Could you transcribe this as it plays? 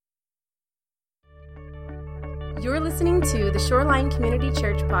You're listening to the Shoreline Community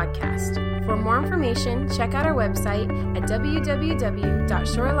Church podcast. For more information, check out our website at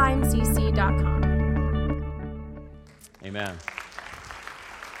www.shorelinecc.com. Amen.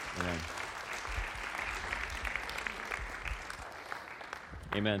 Amen.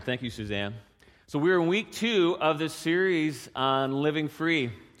 Amen. Thank you, Suzanne. So we're in week 2 of this series on living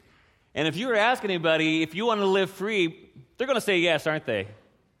free. And if you were asking anybody if you want to live free, they're going to say yes, aren't they?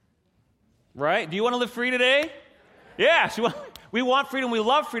 Right? Do you want to live free today? Yes. We want freedom. We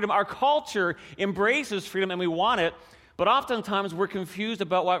love freedom. Our culture embraces freedom, and we want it. But oftentimes, we're confused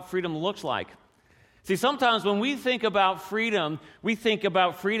about what freedom looks like. See, sometimes when we think about freedom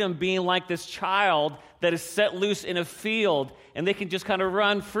being like this child that is set loose in a field, and they can just kind of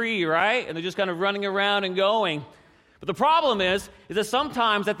run free, right? And they're just kind of running around and going. But the problem is that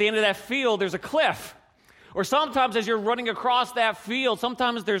sometimes at the end of that field, there's a cliff. Or sometimes as you're running across that field,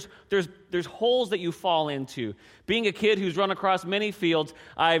 sometimes there's holes that you fall into. Being a kid who's run across many fields,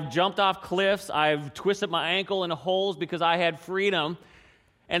 I've jumped off cliffs, I've twisted my ankle in holes because I had freedom.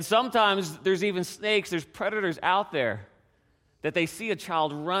 And sometimes there's even snakes, there's predators out there that they see a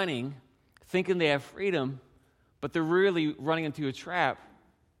child running, thinking they have freedom, but they're really running into a trap,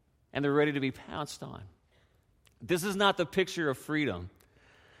 and they're ready to be pounced on. This is not the picture of freedom.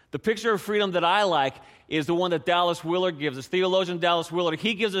 The picture of freedom that I like is the one that Dallas Willard gives us. Theologian Dallas Willard,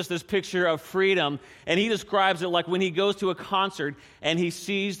 he gives us this picture of freedom, and he describes it like when he goes to a concert and he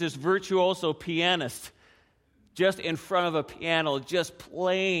sees this virtuoso pianist just in front of a piano, just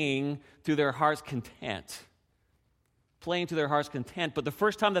playing to their heart's content. Playing to their heart's content. But the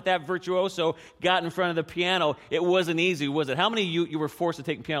first time that virtuoso got in front of the piano, it wasn't easy, was it? How many of you were forced to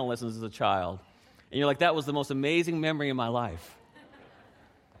take piano lessons as a child? And you're like, that was the most amazing memory in my life.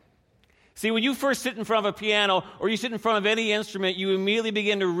 See, when you first sit in front of a piano or you sit in front of any instrument, you immediately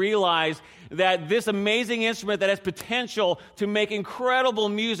begin to realize that this amazing instrument that has potential to make incredible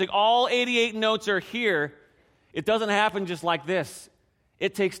music, all 88 notes are here. It doesn't happen just like this.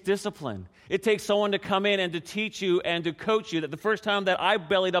 It takes discipline. It takes someone to come in and to teach you and to coach you. That the first time that I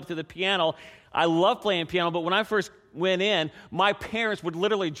bellied up to the piano, I love playing piano, but when I first went in, my parents would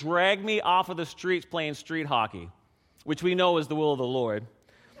literally drag me off of the streets playing street hockey, which we know is the will of the Lord.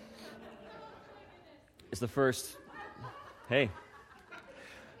 It's the first, hey,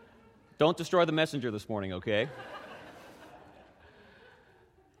 don't destroy the messenger this morning, okay?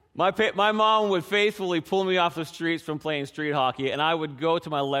 My mom would faithfully pull me off the streets from playing street hockey, and I would go to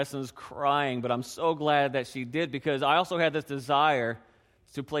my lessons crying, but I'm so glad that she did because I also had this desire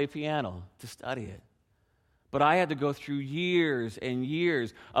to play piano, to study it. But I had to go through years and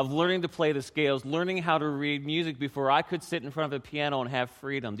years of learning to play the scales, learning how to read music before I could sit in front of a piano and have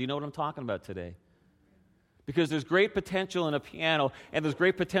freedom. Do you know what I'm talking about today? Because there's great potential in a piano, and there's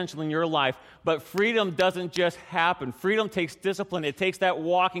great potential in your life, but freedom doesn't just happen. Freedom takes discipline. It takes that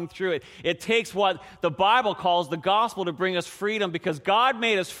walking through it. It takes what the Bible calls the gospel to bring us freedom, because God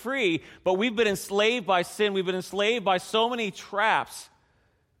made us free, but we've been enslaved by sin. We've been enslaved by so many traps.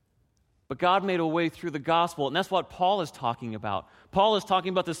 But God made a way through the gospel, and that's what Paul is talking about. Paul is talking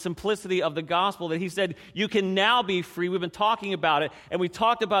about the simplicity of the gospel, that he said, you can now be free. We've been talking about it, and we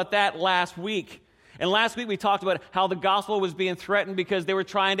talked about that last week. And last week we talked about how the gospel was being threatened because they were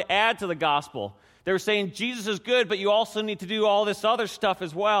trying to add to the gospel. They were saying Jesus is good, but you also need to do all this other stuff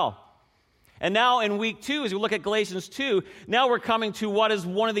as well. And now in week 2, as we look at Galatians 2, now we're coming to what is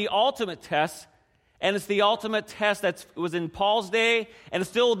one of the ultimate tests. And it's the ultimate test that was in Paul's day, and it's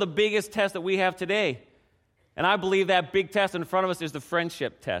still the biggest test that we have today. And I believe that big test in front of us is the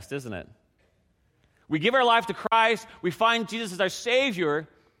friendship test, isn't it? We give our life to Christ, we find Jesus as our Savior,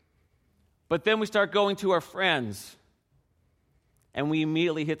 but then we start going to our friends, and we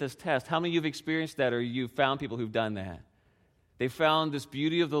immediately hit this test. How many of you have experienced that, or you've found people who've done that? They found this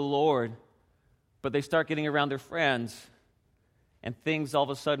beauty of the Lord, but they start getting around their friends, and things all of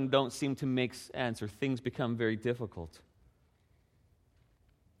a sudden don't seem to make sense, or things become very difficult.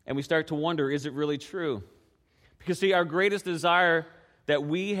 And we start to wonder, is it really true? Because, see, our greatest desire that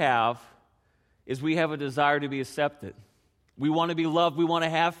we have is we have a desire to be accepted. We want to be loved. We want to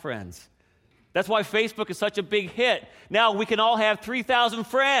have friends. That's why Facebook is such a big hit. Now we can all have 3,000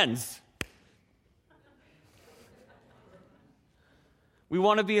 friends. We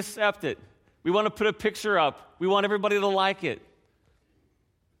want to be accepted. We want to put a picture up. We want everybody to like it.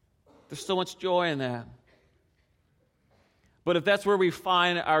 There's so much joy in that. But if that's where we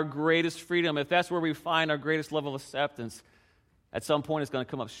find our greatest freedom, if that's where we find our greatest level of acceptance, at some point it's going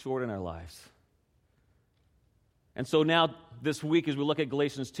to come up short in our lives. And so now, this week, as we look at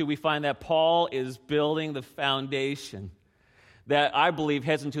Galatians 2, we find that Paul is building the foundation that I believe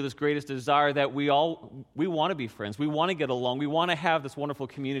heads into this greatest desire that we want to be friends. We want to get along. We want to have this wonderful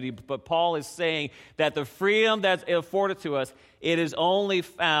community. But Paul is saying that the freedom that's afforded to us, it is only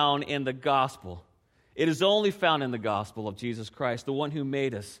found in the gospel. It is only found in the gospel of Jesus Christ, the one who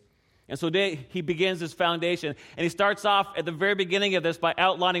made us. And so today he begins this foundation, and he starts off at the very beginning of this by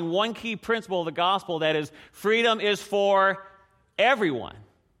outlining one key principle of the gospel, that is, freedom is for everyone.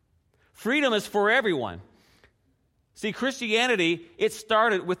 Freedom is for everyone. See, Christianity, it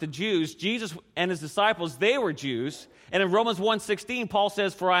started with the Jews. Jesus and his disciples, they were Jews. And in Romans 1:16, Paul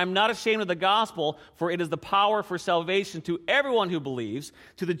says, "For I am not ashamed of the gospel, for it is the power for salvation to everyone who believes,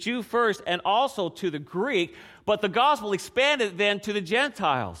 to the Jew first and also to the Greek." But the gospel expanded then to the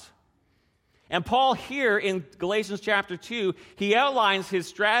Gentiles. And Paul here in Galatians chapter 2, he outlines his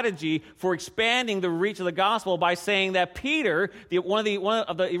strategy for expanding the reach of the gospel by saying that Peter, one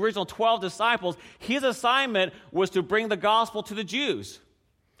of the original 12 disciples, his assignment was to bring the gospel to the Jews.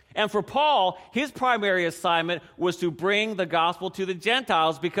 And for Paul, his primary assignment was to bring the gospel to the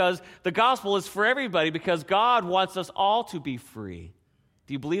Gentiles, because the gospel is for everybody, because God wants us all to be free.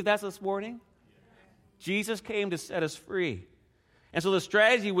 Do you believe that this morning? Jesus came to set us free. And so the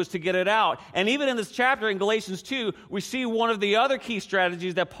strategy was to get it out. And even in this chapter in Galatians 2, we see one of the other key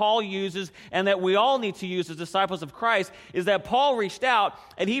strategies that Paul uses and that we all need to use as disciples of Christ, is that Paul reached out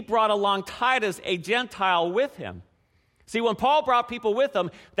and he brought along Titus, a Gentile, with him. See, when Paul brought people with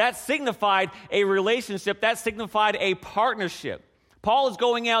him, that signified a relationship, that signified a partnership. Paul is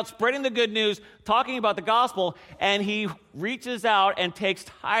going out, spreading the good news, talking about the gospel, and he reaches out and takes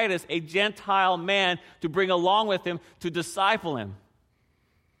Titus, a Gentile man, to bring along with him to disciple him.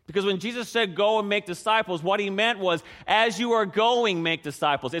 Because when Jesus said, "Go and make disciples," what he meant was, as you are going, make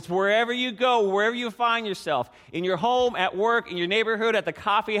disciples. It's wherever you go, wherever you find yourself, in your home, at work, in your neighborhood, at the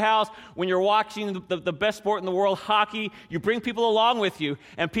coffee house, when you're watching the best sport in the world, hockey, you bring people along with you,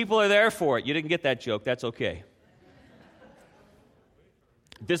 and people are there for it. You didn't get that joke. That's okay.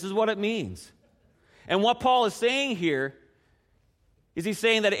 This is what it means. And what Paul is saying here is he's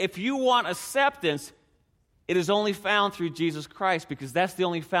saying that if you want acceptance, it is only found through Jesus Christ, because that's the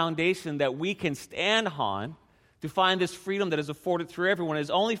only foundation that we can stand on to find this freedom that is afforded through everyone. It is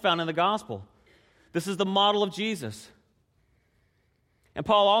only found in the gospel. This is the model of Jesus. And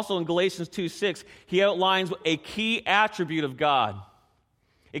Paul also in Galatians 2:6, he outlines a key attribute of God.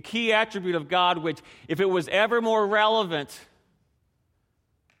 A key attribute of God which, if it was ever more relevant,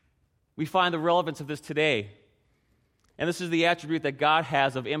 we find the relevance of this today. And this is the attribute that God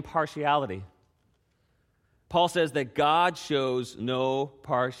has of impartiality. Paul says that God shows no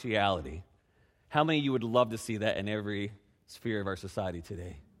partiality. How many of you would love to see that in every sphere of our society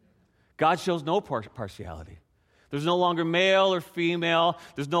today? God shows no partiality. There's no longer male or female.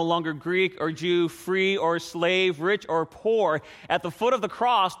 There's no longer Greek or Jew, free or slave, rich or poor. At the foot of the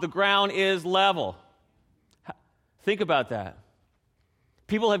cross, the ground is level. Think about that.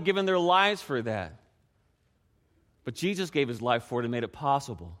 People have given their lives for that. But Jesus gave his life for it and made it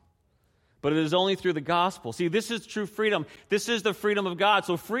possible. But it is only through the gospel. See, this is true freedom. This is the freedom of God.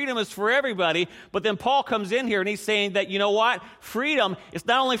 So freedom is for everybody. But then Paul comes in here and he's saying that, you know what? Freedom is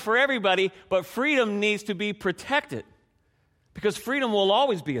not only for everybody, but freedom needs to be protected. Because freedom will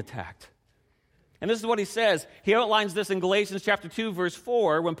always be attacked. And this is what he says. He outlines this in Galatians chapter 2, verse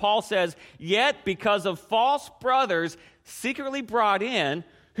 4, when Paul says, "Yet because of false brothers secretly brought in,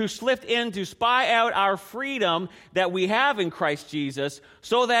 who slipped in to spy out our freedom that we have in Christ Jesus,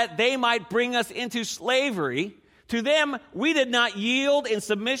 so that they might bring us into slavery. To them we did not yield in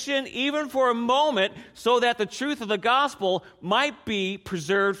submission even for a moment, so that the truth of the gospel might be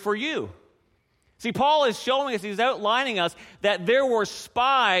preserved for you." See, Paul is showing us, he's outlining us, that there were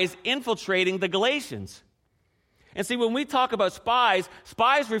spies infiltrating the Galatians. And see, when we talk about spies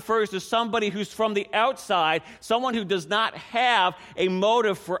refers to somebody who's from the outside, someone who does not have a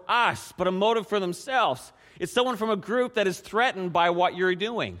motive for us, but a motive for themselves. It's someone from a group that is threatened by what you're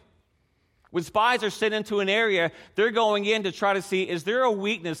doing. When spies are sent into an area, they're going in to try to see, is there a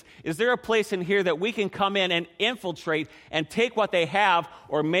weakness? Is there a place in here that we can come in and infiltrate and take what they have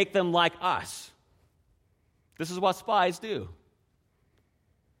or make them like us? This is what spies do.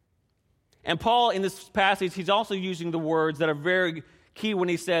 And Paul, in this passage, he's also using the words that are very key when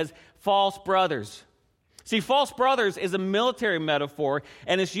he says false brothers. See, false brothers is a military metaphor,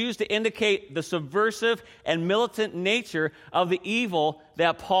 and it's used to indicate the subversive and militant nature of the evil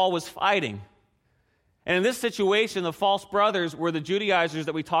that Paul was fighting. And in this situation, the false brothers were the Judaizers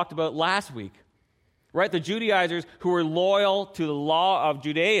that we talked about last week. Right? The Judaizers who were loyal to the law of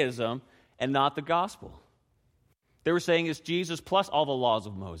Judaism and not the gospel. They were saying it's Jesus plus all the laws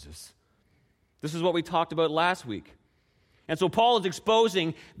of Moses. This is what we talked about last week. And so Paul is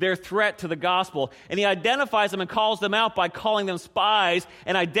exposing their threat to the gospel, and he identifies them and calls them out by calling them spies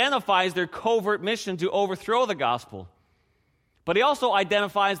and identifies their covert mission to overthrow the gospel. But he also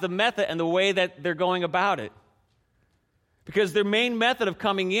identifies the method and the way that they're going about it. Because their main method of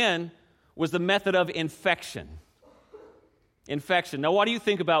coming in was the method of infection. Infection. Now, what do you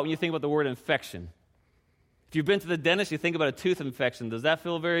think about when you think about the word infection? If you've been to the dentist, you think about a tooth infection. Does that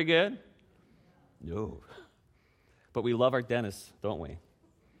feel very good? No. But we love our dentists, don't we?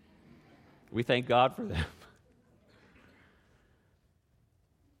 We thank God for them.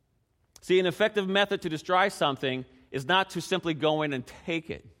 See, an effective method to destroy something is not to simply go in and take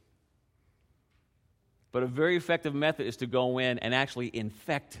it. But a very effective method is to go in and actually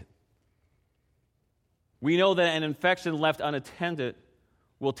infect it. We know that an infection left unattended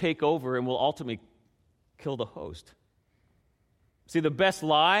will take over and will ultimately kill the host. See, the best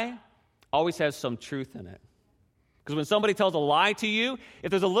lie always has some truth in it. Because when somebody tells a lie to you,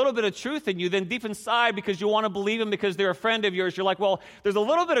 if there's a little bit of truth in you, then deep inside, because you want to believe them because they're a friend of yours, you're like, well, there's a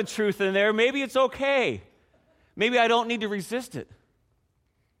little bit of truth in there. Maybe it's okay. Maybe I don't need to resist it.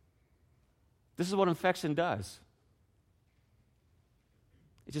 This is what infection does.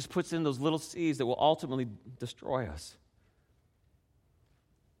 It just puts in those little seeds that will ultimately destroy us.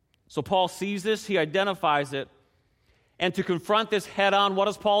 So Paul sees this, he identifies it, and to confront this head on, what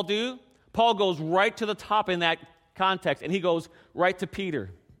does Paul do? Paul goes right to the top in that context, and he goes right to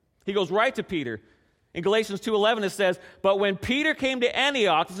Peter. He goes right to Peter. In Galatians 2:11 it says, but when Peter came to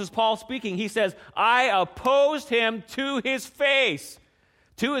Antioch, this is Paul speaking, he says, I opposed him to his face,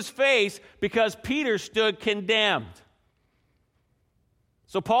 because Peter stood condemned.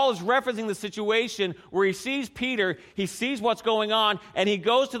 So Paul is referencing the situation where he sees Peter, he sees what's going on, and he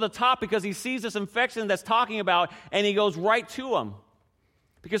goes to the top because he sees this infection that's talking about, and he goes right to him.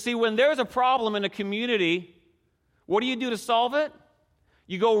 Because see, when there's a problem in a community, what do you do to solve it?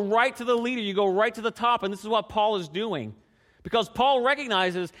 You go right to the leader, you go right to the top, and this is what Paul is doing. Because Paul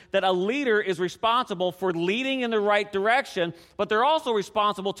recognizes that a leader is responsible for leading in the right direction, but they're also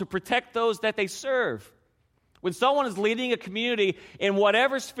responsible to protect those that they serve. When someone is leading a community in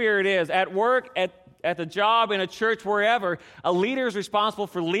whatever sphere it is, at work, at the job, in a church, wherever, a leader is responsible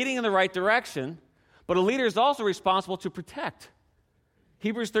for leading in the right direction, but a leader is also responsible to protect.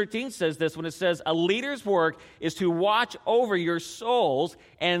 Hebrews 13 says this when it says, a leader's work is to watch over your souls,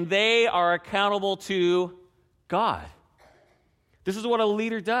 and they are accountable to God. This is what a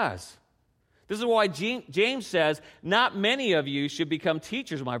leader does. This is why James says, not many of you should become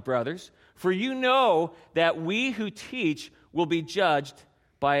teachers, my brothers, for you know that we who teach will be judged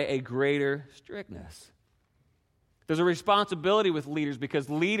by a greater strictness. There's a responsibility with leaders because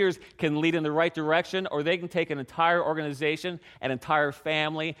leaders can lead in the right direction, or they can take an entire organization, an entire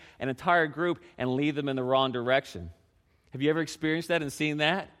family, an entire group, and lead them in the wrong direction. Have you ever experienced that and seen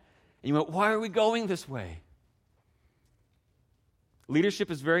that? And you went, why are we going this way?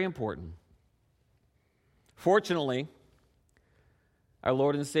 Leadership is very important. Fortunately, our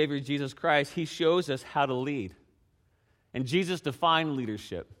Lord and Savior Jesus Christ, he shows us how to lead. And Jesus defined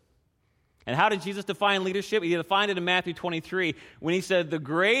leadership. And how did Jesus define leadership? He defined it in Matthew 23 when he said, the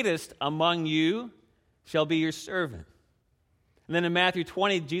greatest among you shall be your servant. And then in Matthew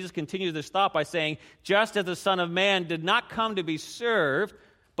 20, Jesus continues this thought by saying, just as the Son of Man did not come to be served,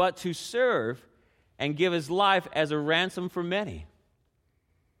 but to serve and give his life as a ransom for many.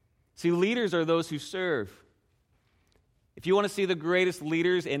 See, leaders are those who serve. If you want to see the greatest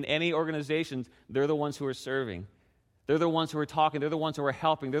leaders in any organization, they're the ones who are serving. They're the ones who are talking. They're the ones who are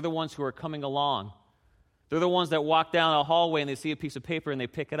helping. They're the ones who are coming along. They're the ones that walk down a hallway and they see a piece of paper and they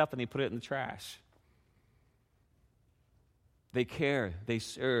pick it up and they put it in the trash. They care. They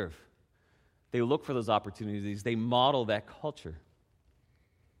serve. They look for those opportunities. They model that culture.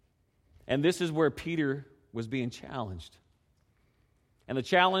 And this is where Peter was being challenged. And the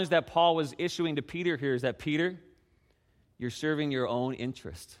challenge that Paul was issuing to Peter here is that, Peter, you're serving your own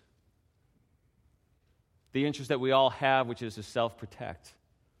interest. The interest that we all have, which is to self-protect.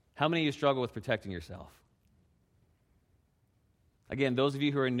 How many of you struggle with protecting yourself? Again, those of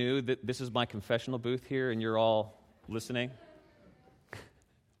you who are new, this is my confessional booth here, and you're all listening.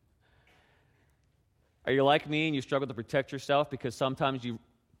 Are you like me and you struggle to protect yourself because sometimes you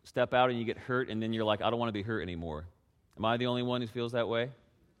step out and you get hurt, and then you're like, I don't want to be hurt anymore? Am I the only one who feels that way?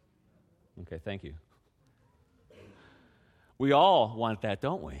 Okay, thank you. We all want that,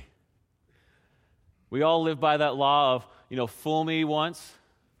 don't we? We all live by that law of, fool me once,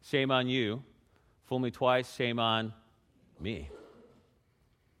 shame on you. Fool me twice, shame on me.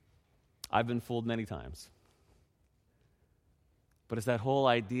 I've been fooled many times. But it's that whole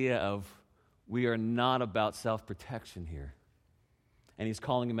idea of we are not about self-protection here. and he's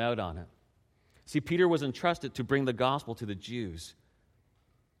calling him out on it. See, Peter was entrusted to bring the gospel to the Jews.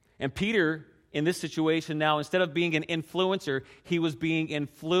 And Peter, in this situation now, instead of being an influencer, he was being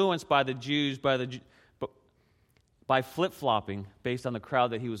influenced by the Jews, by flip-flopping based on the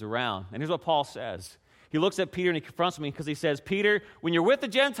crowd that he was around. And here's what Paul says. He looks at Peter and he confronts him because he says, Peter, when you're with the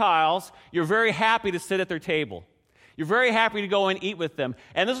Gentiles, you're very happy to sit at their table. You're very happy to go and eat with them.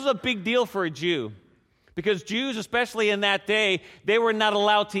 And this was a big deal for a Jew because Jews, especially in that day, they were not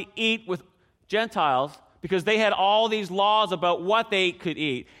allowed to eat with Gentiles because they had all these laws about what they could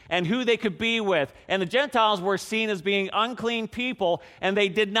eat and who they could be with. And the Gentiles were seen as being unclean people, and they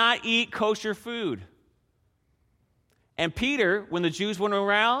did not eat kosher food. And Peter, when the Jews went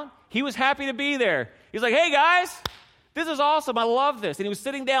around, he was happy to be there. He's like, hey guys, this is awesome. I love this. And he was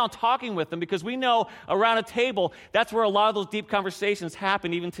sitting down talking with them because we know around a table, that's where a lot of those deep conversations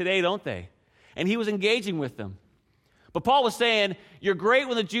happen even today, don't they? And he was engaging with them. But Paul was saying, you're great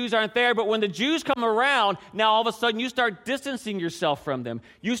when the Jews aren't there, but when the Jews come around, now all of a sudden you start distancing yourself from them.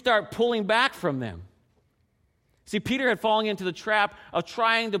 You start pulling back from them. See, Peter had fallen into the trap of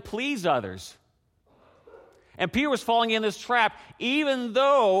trying to please others. And Peter was falling in this trap even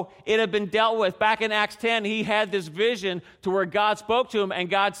though it had been dealt with. Back in Acts 10, he had this vision to where God spoke to him, and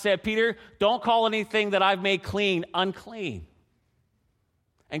God said, Peter, don't call anything that I've made clean unclean.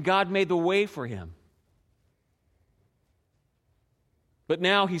 And God made the way for him. But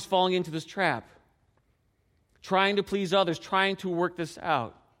now he's falling into this trap, trying to please others, trying to work this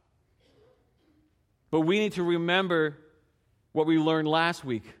out. But we need to remember what we learned last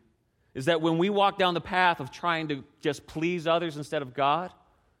week, is that when we walk down the path of trying to just please others instead of God,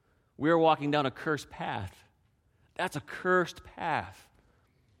 we are walking down a cursed path. That's a cursed path.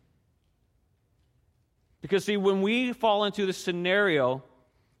 Because see, when we fall into this scenario,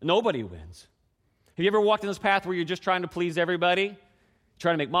 nobody wins. Have you ever walked in this path where you're just trying to please everybody?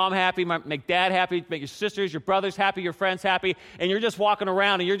 Trying to make mom happy, make dad happy, make your sisters, your brothers happy, your friends happy, and you're just walking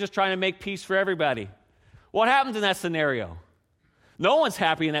around and you're just trying to make peace for everybody. What happens in that scenario? No one's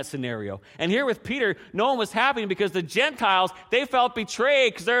happy in that scenario. And here with Peter, no one was happy because the Gentiles, they felt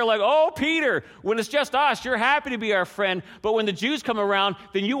betrayed because they're like, oh, Peter, when it's just us, you're happy to be our friend, but when the Jews come around,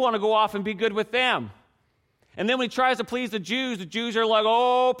 then you want to go off and be good with them. And then when he tries to please the Jews are like,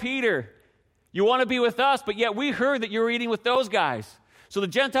 oh, Peter, you want to be with us, but yet we heard that you were eating with those guys. So the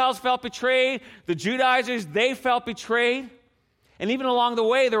Gentiles felt betrayed. The Judaizers, they felt betrayed. And even along the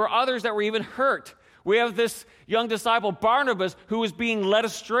way, there were others that were even hurt. We have this young disciple, Barnabas, who was being led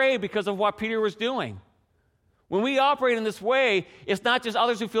astray because of what Peter was doing. When we operate in this way, it's not just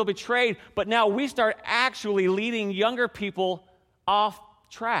others who feel betrayed, but now we start actually leading younger people off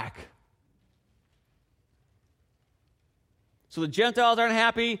track. So the Gentiles aren't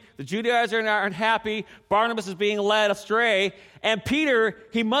happy, the Judaizers aren't happy, Barnabas is being led astray, and Peter,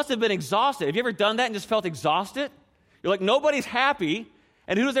 he must have been exhausted. Have you ever done that and just felt exhausted? You're like, nobody's happy,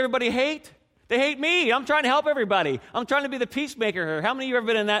 and who does everybody hate? They hate me. I'm trying to help everybody. I'm trying to be the peacemaker here. How many of you have ever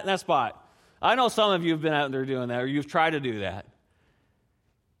been in that spot? I know some of you have been out there doing that, or you've tried to do that.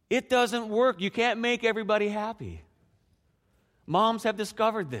 It doesn't work. You can't make everybody happy. Moms have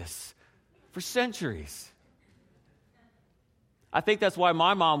discovered this for centuries. I think that's why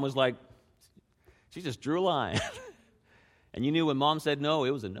my mom was like, she just drew a line. And you knew when mom said no,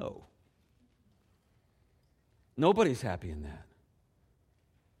 it was a no. Nobody's happy in that.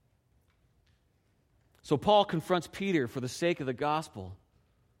 So Paul confronts Peter for the sake of the gospel,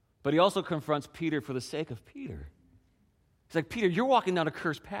 but he also confronts Peter for the sake of Peter. He's like, Peter, you're walking down a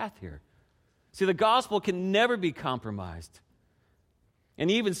cursed path here. See, the gospel can never be compromised. And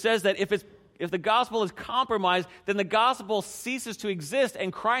he even says that if the gospel is compromised, then the gospel ceases to exist,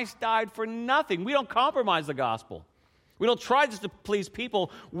 and Christ died for nothing. We don't compromise the gospel. We don't try just to please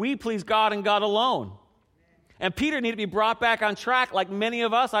people. We please God and God alone. And Peter needed to be brought back on track like many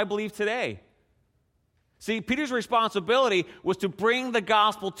of us, I believe, today. See, Peter's responsibility was to bring the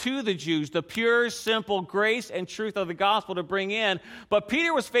gospel to the Jews, the pure, simple grace and truth of the gospel to bring in. But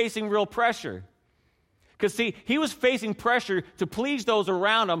Peter was facing real pressure. Because, see, he was facing pressure to please those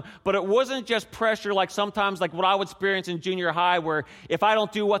around him, but it wasn't just pressure like sometimes like what I would experience in junior high, where if I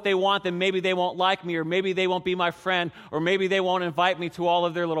don't do what they want, then maybe they won't like me, or maybe they won't be my friend, or maybe they won't invite me to all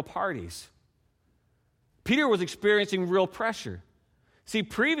of their little parties. Peter was experiencing real pressure. See,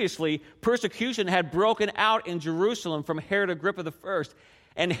 previously, persecution had broken out in Jerusalem from Herod Agrippa I,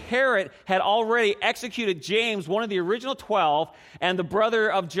 and Herod had already executed James, one of the original 12, and the brother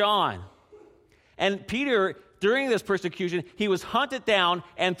of John. And Peter, during this persecution, he was hunted down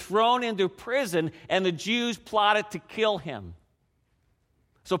and thrown into prison, and the Jews plotted to kill him.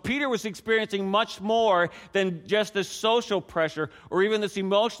 So Peter was experiencing much more than just this social pressure or even this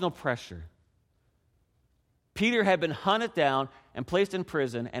emotional pressure. Peter had been hunted down and placed in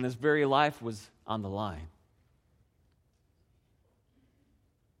prison, and his very life was on the line.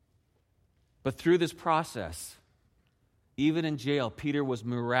 But through this process, even in jail, Peter was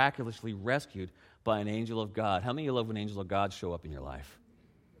miraculously rescued by an angel of God. How many of you love when angels of God show up in your life?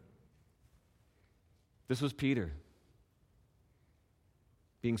 This was Peter,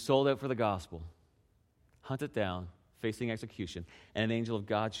 being sold out for the gospel, hunted down, facing execution, and an angel of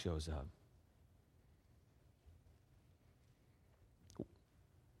God shows up.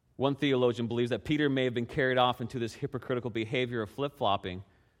 One theologian believes that Peter may have been carried off into this hypocritical behavior of flip-flopping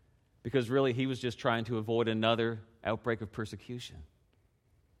because really he was just trying to avoid another outbreak of persecution.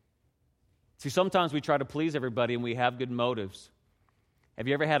 See, sometimes we try to please everybody and we have good motives. Have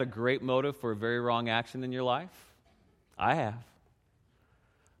you ever had a great motive for a very wrong action in your life? I have.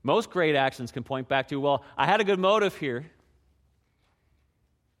 Most great actions can point back to, well, I had a good motive here,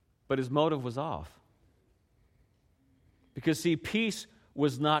 but his motive was off. Because, see, peace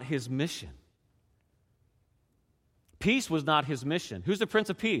was not his mission. Peace was not his mission. Who's the Prince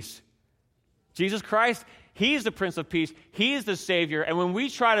of Peace? Jesus Christ. He's the Prince of Peace. He is the Savior. And when we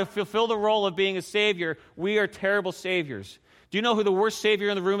try to fulfill the role of being a Savior, we are terrible Saviors. Do you know who the worst Savior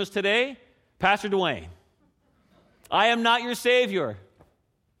in the room is today? Pastor Dwayne. I am not your Savior.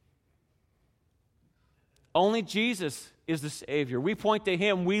 Only Jesus is the Savior. We point to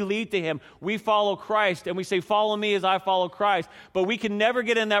Him. We lead to Him. We follow Christ. And we say, follow me as I follow Christ. But we can never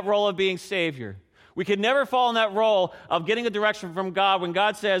get in that role of being Savior. We can never fall in that role of getting a direction from God when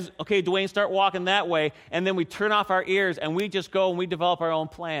God says, okay, Dwayne, start walking that way. And then we turn off our ears and we just go and we develop our own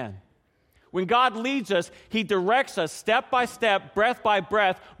plan. When God leads us, He directs us step by step, breath by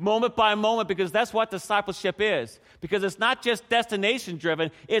breath, moment by moment, because that's what discipleship is. Because it's not just destination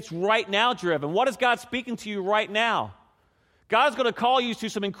driven, it's right now driven. What is God speaking to you right now? God's going to call you to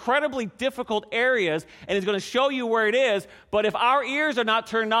some incredibly difficult areas, and He's going to show you where it is. But if our ears are not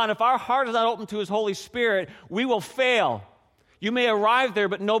turned on, if our heart is not open to His Holy Spirit, we will fail. You may arrive there,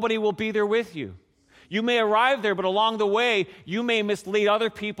 but nobody will be there with you. You may arrive there, but along the way, you may mislead other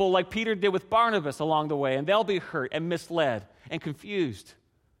people like Peter did with Barnabas along the way, and they'll be hurt and misled and confused.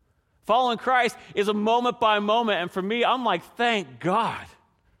 Following Christ is a moment by moment, and for me, I'm like, thank God.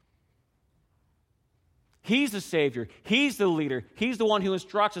 He's the Savior. He's the leader. He's the one who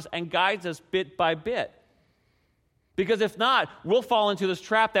instructs us and guides us bit by bit. Because if not, we'll fall into this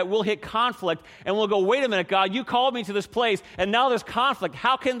trap that we'll hit conflict, and we'll go, wait a minute, God, you called me to this place, and now there's conflict.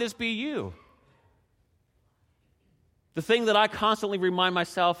 How can this be you? The thing that I constantly remind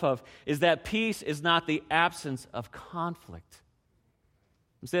myself of is that peace is not the absence of conflict.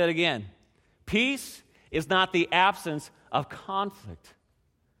 I'll say that again. Peace is not the absence of conflict.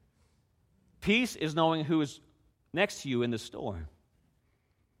 Peace is knowing who is next to you in the storm.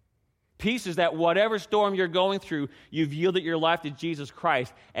 Peace is that whatever storm you're going through, you've yielded your life to Jesus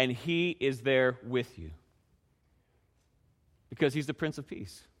Christ, and He is there with you. Because He's the Prince of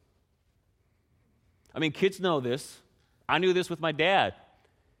Peace. I mean, kids know this. I knew this with my dad.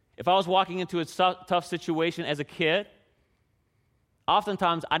 If I was walking into a tough situation as a kid,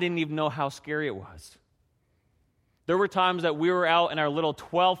 oftentimes I didn't even know how scary it was. There were times that we were out in our little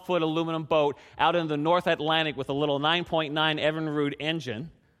 12-foot aluminum boat out in the North Atlantic with a little 9.9 Evinrude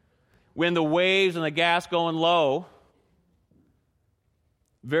engine, when the waves and the gas going low.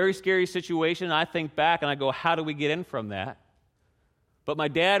 Very scary situation. I think back and I go, how do we get in from that? But my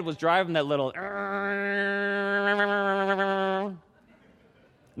dad was driving that little...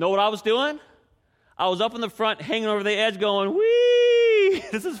 Know what I was doing? I was up in the front, hanging over the edge, going, whee!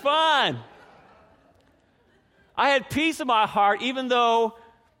 This is fun. I had peace in my heart, even though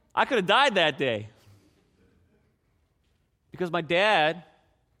I could have died that day. Because my dad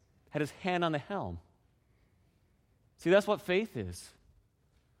had his hand on the helm. See, that's what faith is.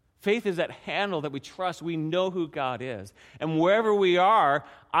 Faith is that handle that we trust. We know who God is. And wherever we are,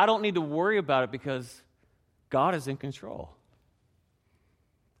 I don't need to worry about it because God is in control.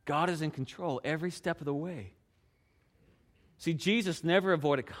 God is in control every step of the way. See, Jesus never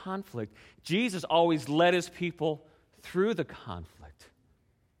avoided conflict. Jesus always led His people through the conflict.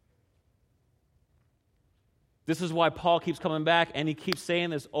 This is why Paul keeps coming back, and he keeps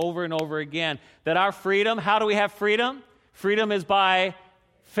saying this over and over again, that our freedom, how do we have freedom? Freedom is by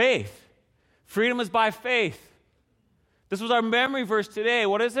faith. Freedom is by faith. This was our memory verse today.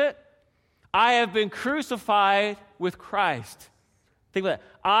 What is it? I have been crucified with Christ. Think about that.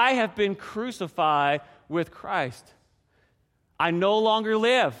 I have been crucified with Christ. I no longer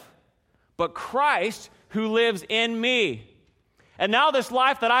live, but Christ who lives in me. And now this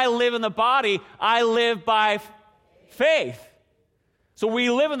life that I live in the body, I live by faith. So we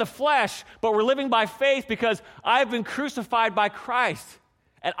live in the flesh, but we're living by faith because I've been crucified by Christ.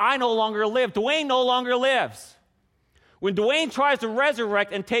 And I no longer live. Dwayne no longer lives. When Dwayne tries to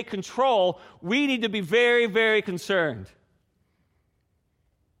resurrect and take control, we need to be very, very concerned.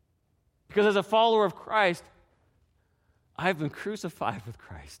 Because as a follower of Christ, I've been crucified with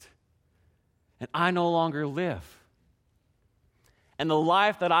Christ. And I no longer live. And the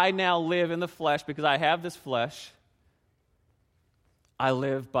life that I now live in the flesh, because I have this flesh, I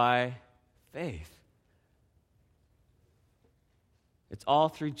live by faith. It's all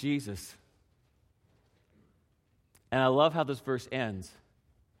through Jesus. And I love how this verse ends.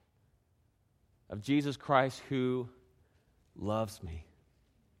 Of Jesus Christ who loves me.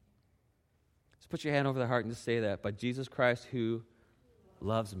 Just put your hand over the heart and just say that. By Jesus Christ who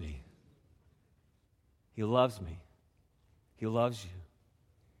loves me. He loves me. He loves you.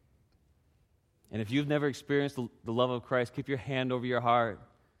 And if you've never experienced the love of Christ, keep your hand over your heart.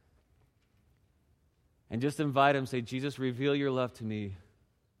 And just invite him, say, Jesus, reveal your love to me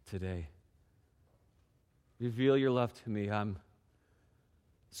today. Reveal your love to me. I'm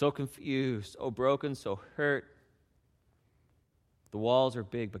so confused, so broken, so hurt. The walls are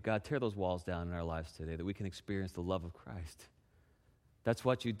big, but God, tear those walls down in our lives today that we can experience the love of Christ. That's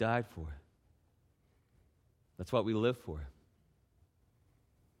what you died for. That's what we live for.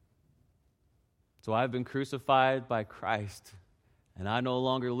 So I've been crucified by Christ, and I no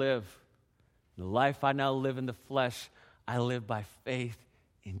longer live. The life I now live in the flesh, I live by faith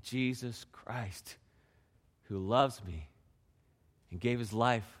in Jesus Christ, who loves me and gave his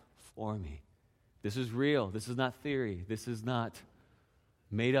life for me. This is real. This is not theory. This is not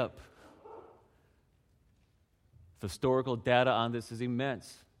made up. The historical data on this is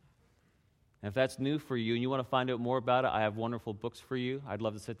immense. And if that's new for you and you want to find out more about it, I have wonderful books for you. I'd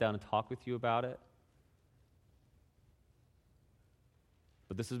love to sit down and talk with you about it.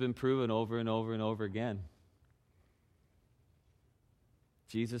 But this has been proven over and over and over again.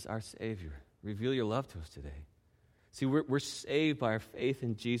 Jesus, our Savior, reveal your love to us today. See, we're saved by our faith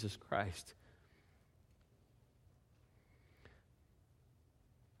in Jesus Christ.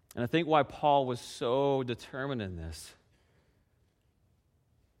 And I think why Paul was so determined in this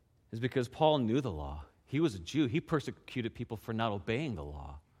is because Paul knew the law. He was a Jew. He persecuted people for not obeying the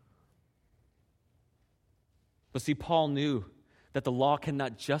law. But see, Paul knew that the law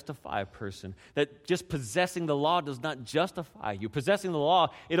cannot justify a person, that just possessing the law does not justify you. Possessing the law,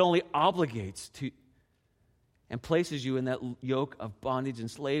 it only obligates to and places you in that yoke of bondage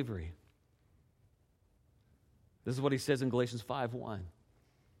and slavery. This is what he says in Galatians 5:1.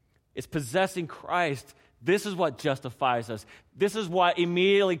 It's possessing Christ. This is what justifies us. This is what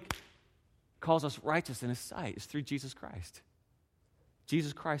immediately calls us righteous in his sight. It's through Jesus Christ.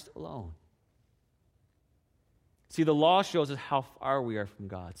 Jesus Christ alone. See, the law shows us how far we are from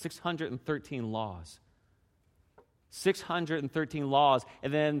God. 613 laws. 613 laws.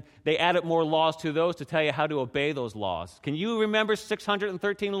 And then they added more laws to those to tell you how to obey those laws. Can you remember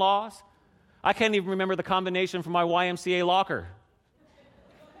 613 laws? I can't even remember the combination for my YMCA locker.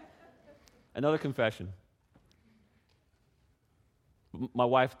 Another confession. My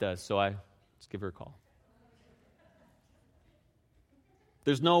wife does, so let's give her a call.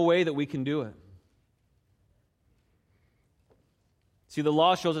 There's no way that we can do it. See, the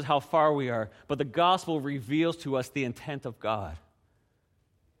law shows us how far we are, but the gospel reveals to us the intent of God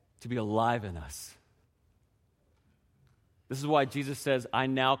to be alive in us. This is why Jesus says, I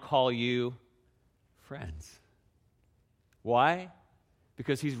now call you friends. Why?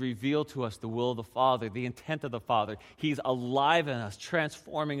 Because he's revealed to us the will of the Father, the intent of the Father. He's alive in us,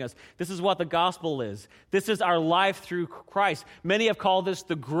 transforming us. This is what the gospel is. This is our life through Christ. Many have called this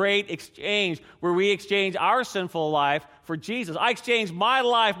the great exchange, where we exchange our sinful life for Jesus. I exchange my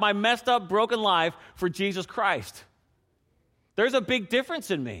life, my messed up, broken life, for Jesus Christ. There's a big difference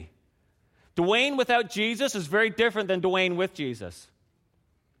in me. Dwayne without Jesus is very different than Dwayne with Jesus.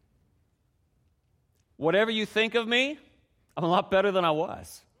 Whatever you think of me, I'm a lot better than I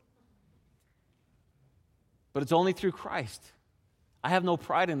was. But it's only through Christ. I have no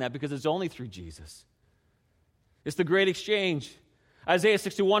pride in that because it's only through Jesus. It's the great exchange. Isaiah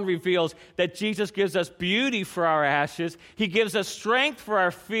 61 reveals that Jesus gives us beauty for our ashes. He gives us strength for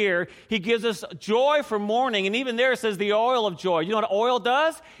our fear. He gives us joy for mourning. And even there it says the oil of joy. You know what oil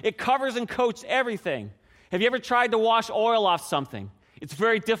does? It covers and coats everything. Have you ever tried to wash oil off something? It's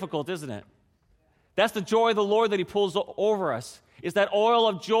very difficult, isn't it? That's the joy of the Lord that he pulls over us. It's that oil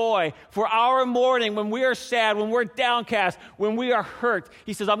of joy for our mourning when we are sad, when we're downcast, when we are hurt.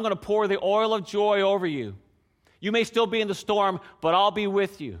 He says, I'm going to pour the oil of joy over you. You may still be in the storm, but I'll be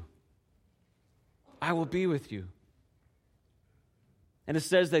with you. I will be with you. And it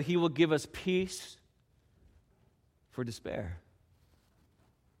says that he will give us peace for despair.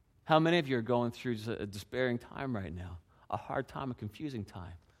 How many of you are going through a despairing time right now? A hard time, a confusing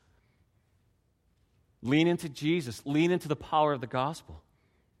time. Lean into Jesus. Lean into the power of the gospel.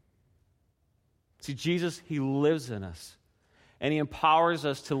 See, Jesus, he lives in us. And he empowers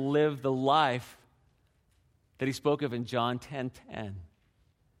us to live the life that he spoke of in John 10:10,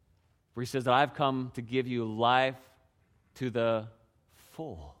 where he says that I've come to give you life to the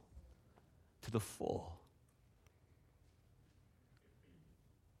full. To the full.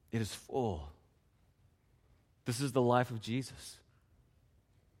 It is full. This is the life of Jesus.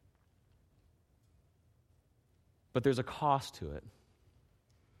 But there's a cost to it.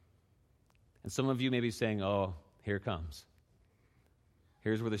 And some of you may be saying, oh, here it comes.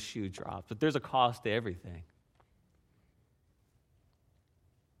 Here's where the shoe drops. But there's a cost to everything.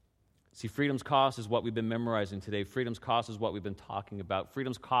 See, freedom's cost is what we've been memorizing today. Freedom's cost is what we've been talking about.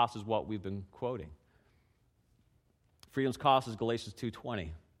 Freedom's cost is what we've been quoting. Freedom's cost is Galatians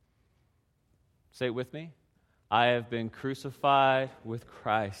 2:20. Say it with me. I have been crucified with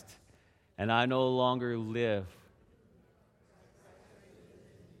Christ, and I no longer live.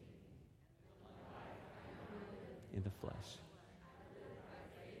 In the flesh.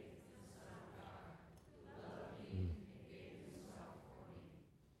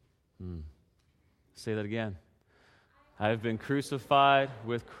 Say that again. I have been crucified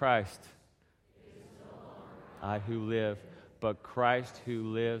with Christ. I who live, but Christ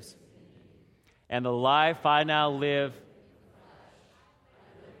who lives. And the life I now live,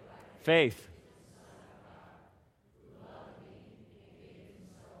 faith.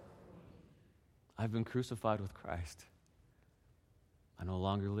 I've been crucified with Christ. I no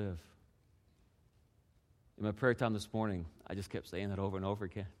longer live. In my prayer time this morning, I just kept saying that over and over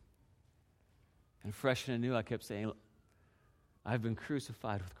again. And fresh and anew, I kept saying, I've been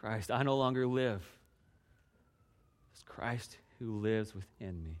crucified with Christ. I no longer live. It's Christ who lives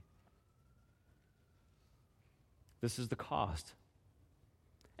within me. This is the cost.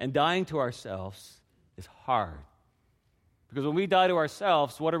 And dying to ourselves is hard. Because when we die to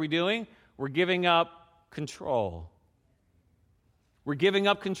ourselves, what are we doing? We're giving up control. We're giving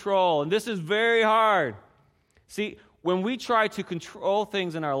up control. And this is very hard. See, when we try to control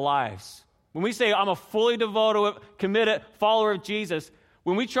things in our lives, when we say, I'm a fully devoted, committed follower of Jesus,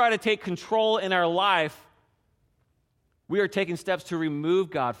 when we try to take control in our life, we are taking steps to remove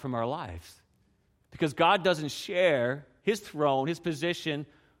God from our lives. Because God doesn't share his throne, his position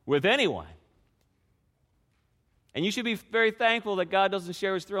with anyone. And you should be very thankful that God doesn't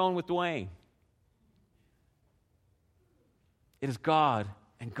share his throne with Dwayne. It is God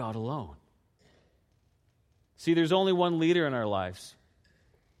and God alone. See, there's only one leader in our lives,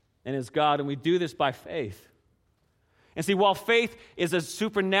 and it's God, and we do this by faith. And see, while faith is a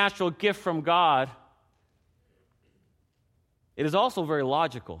supernatural gift from God, it is also very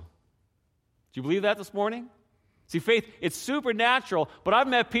logical. Do you believe that this morning? See, faith, it's supernatural, but I've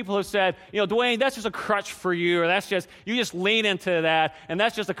met people who said, Dwayne, that's just a crutch for you, or you just lean into that, and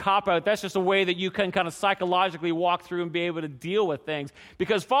that's just a cop-out. That's just a way that you can kind of psychologically walk through and be able to deal with things.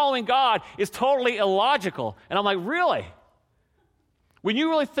 Because following God is totally illogical. And I'm like, really? When you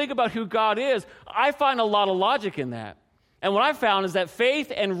really think about who God is, I find a lot of logic in that. And what I found is that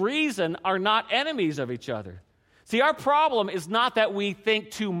faith and reason are not enemies of each other. See, our problem is not that we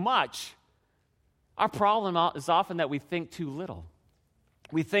think too much. Our problem is often that we think too little.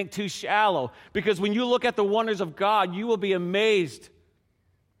 We think too shallow. Because when you look at the wonders of God, you will be amazed.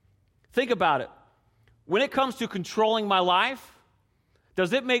 Think about it. When it comes to controlling my life,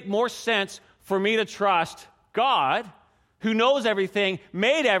 does it make more sense for me to trust God, who knows everything,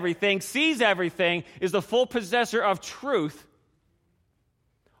 made everything, sees everything, is the full possessor of truth?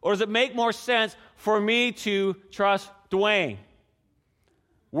 Or does it make more sense for me to trust Dwayne?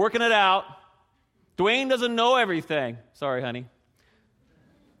 Working it out. Dwayne doesn't know everything. Sorry, honey.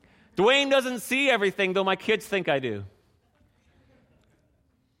 Dwayne doesn't see everything, though my kids think I do.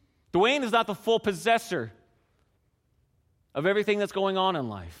 Dwayne is not the full possessor of everything that's going on in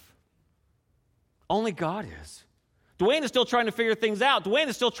life. Only God is. Dwayne is still trying to figure things out. Dwayne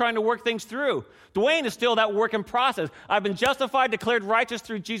is still trying to work things through. Dwayne is still that work in process. I've been justified, declared righteous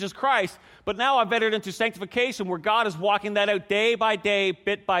through Jesus Christ, but now I've entered into sanctification where God is walking that out day by day,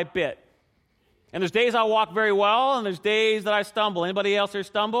 bit by bit. And there's days I walk very well, and there's days that I stumble. Anybody else here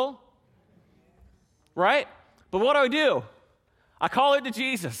stumble? Right? But what do? I call it to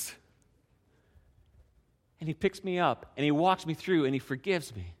Jesus. And he picks me up, and he walks me through, and he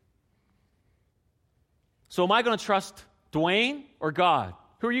forgives me. So am I going to trust Dwayne or God?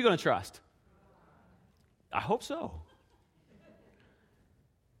 Who are you going to trust? I hope so.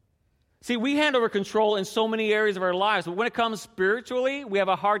 See, we hand over control in so many areas of our lives, but when it comes spiritually, we have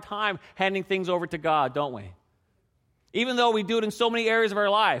a hard time handing things over to God, don't we? Even though we do it in so many areas of our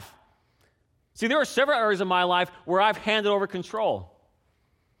life. See, there are several areas of my life where I've handed over control.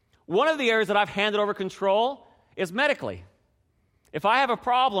 One of the areas that I've handed over control is medically. If I have a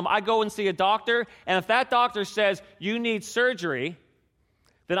problem, I go and see a doctor, and if that doctor says, you need surgery,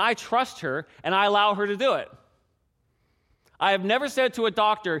 then I trust her and I allow her to do it. I have never said to a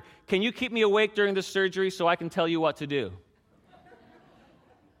doctor, can you keep me awake during this surgery so I can tell you what to do?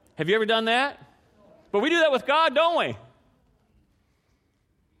 Have you ever done that? But we do that with God, don't we?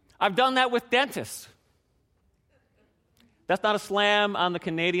 I've done that with dentists. That's not a slam on the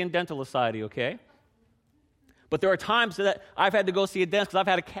Canadian Dental Society, okay? But there are times that I've had to go see a dentist because I've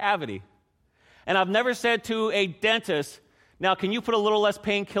had a cavity. And I've never said to a dentist, now, can you put a little less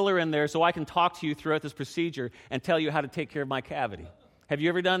painkiller in there so I can talk to you throughout this procedure and tell you how to take care of my cavity? Have you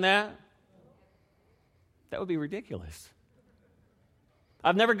ever done that? That would be ridiculous.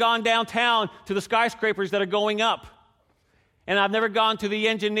 I've never gone downtown to the skyscrapers that are going up. And I've never gone to the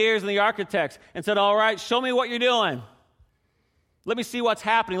engineers and the architects and said, all right, show me what you're doing. Let me see what's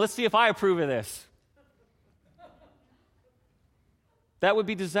happening. Let's see if I approve of this. That would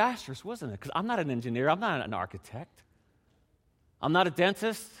be disastrous, wasn't it? Because I'm not an engineer. I'm not an architect. I'm not a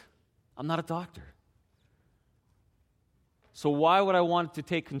dentist. I'm not a doctor. So why would I want to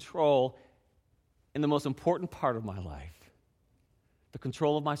take control in the most important part of my life? The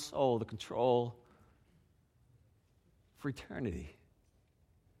control of my soul, the control for eternity.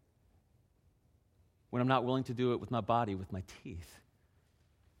 When I'm not willing to do it with my body, with my teeth.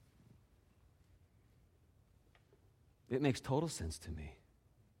 It makes total sense to me.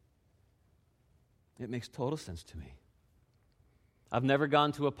 It makes total sense to me. I've never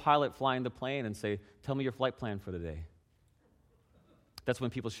gone to a pilot flying the plane and say, tell me your flight plan for the day. That's when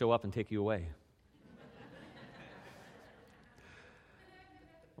people show up and take you away.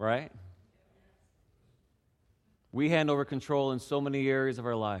 Right? We hand over control in so many areas of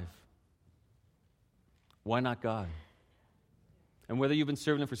our life. Why not God? And whether you've been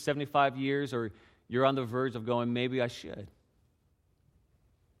serving Him for 75 years or you're on the verge of going, maybe I should.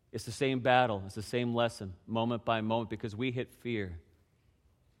 It's the same battle. It's the same lesson, moment by moment, because we hit fear.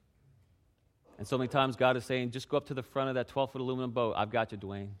 And so many times God is saying, just go up to the front of that 12-foot aluminum boat. I've got you,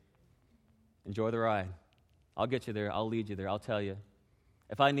 Dwayne. Enjoy the ride. I'll get you there. I'll lead you there. I'll tell you.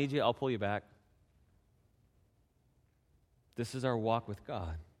 If I need you, I'll pull you back. This is our walk with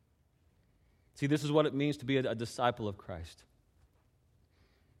God. See, this is what it means to be a disciple of Christ.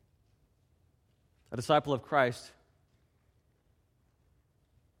 A disciple of Christ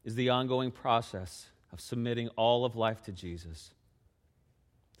is the ongoing process of submitting all of life to Jesus.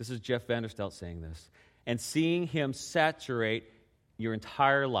 This is Jeff Vanderstelt saying this. And seeing Him saturate your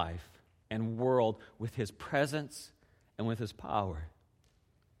entire life and world with His presence and with His power.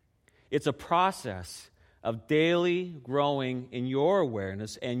 It's a process of daily growing in your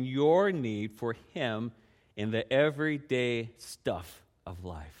awareness and your need for Him in the everyday stuff of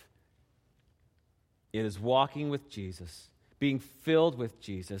life. It is walking with Jesus, being filled with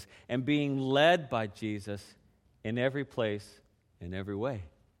Jesus, and being led by Jesus in every place, in every way.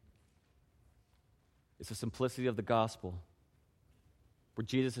 It's the simplicity of the gospel, where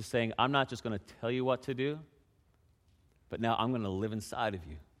Jesus is saying, I'm not just going to tell you what to do, but now I'm going to live inside of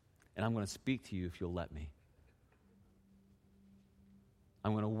you, and I'm going to speak to you if you'll let me.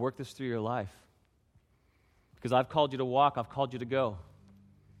 I'm going to work this through your life, because I've called you to walk, I've called you to go.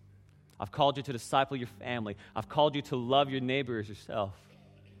 I've called you to disciple your family. I've called you to love your neighbor as yourself.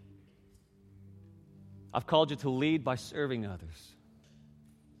 I've called you to lead by serving others.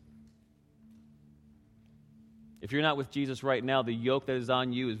 If you're not with Jesus right now, the yoke that is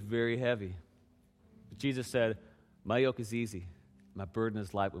on you is very heavy. But Jesus said, my yoke is easy. My burden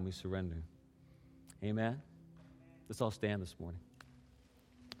is light when we surrender. Amen? Let's all stand this morning.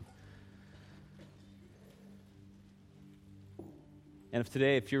 And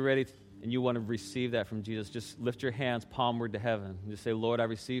if you're ready and you want to receive that from Jesus, just lift your hands palmward to heaven and just say, Lord, I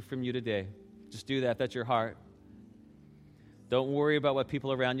receive from you today. Just do that. That's your heart. Don't worry about what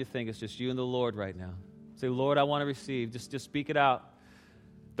people around you think. It's just you and the Lord right now. Say, Lord, I want to receive. Just speak it out.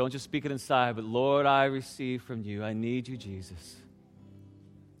 Don't just speak it inside, but Lord, I receive from you. I need you, Jesus.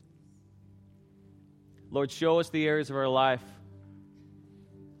 Lord, show us the areas of our life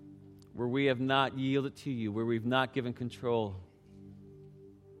where we have not yielded to you, where we've not given control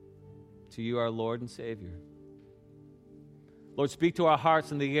to you, our Lord and Savior. Lord, speak to our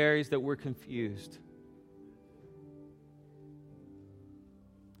hearts in the areas that we're confused.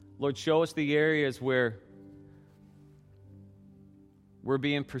 Lord, show us the areas where we're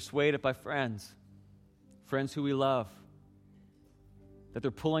being persuaded by friends who we love, that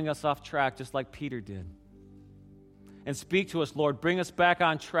they're pulling us off track just like Peter did. And speak to us, Lord. Bring us back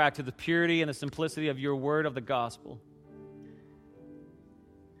on track to the purity and the simplicity of your word of the gospel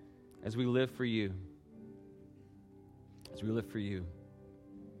as we live for you. As we live for you.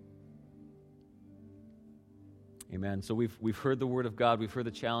 Amen. So we've heard the word of God. We've heard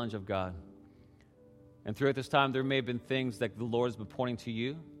the challenge of God. And throughout this time, there may have been things that the Lord has been pointing to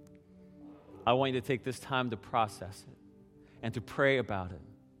you. I want you to take this time to process it and to pray about it.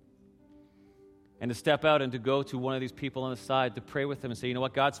 And to step out and to go to one of these people on the side to pray with them and say, you know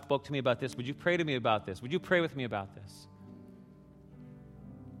what, God spoke to me about this. Would you pray to me about this? Would you pray with me about this?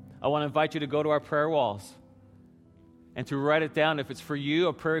 I want to invite you to go to our prayer walls and to write it down. If it's for you,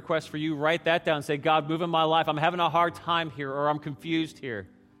 a prayer request for you, write that down and say, God, move in my life. I'm having a hard time here, or I'm confused here.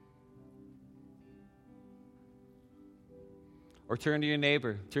 Or turn to your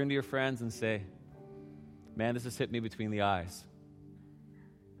neighbor, turn to your friends and say, man, this has hit me between the eyes.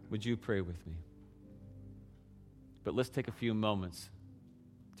 Would you pray with me? But let's take a few moments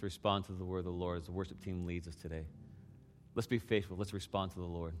to respond to the word of the Lord as the worship team leads us today. Let's be faithful. Let's respond to the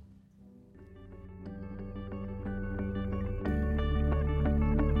Lord.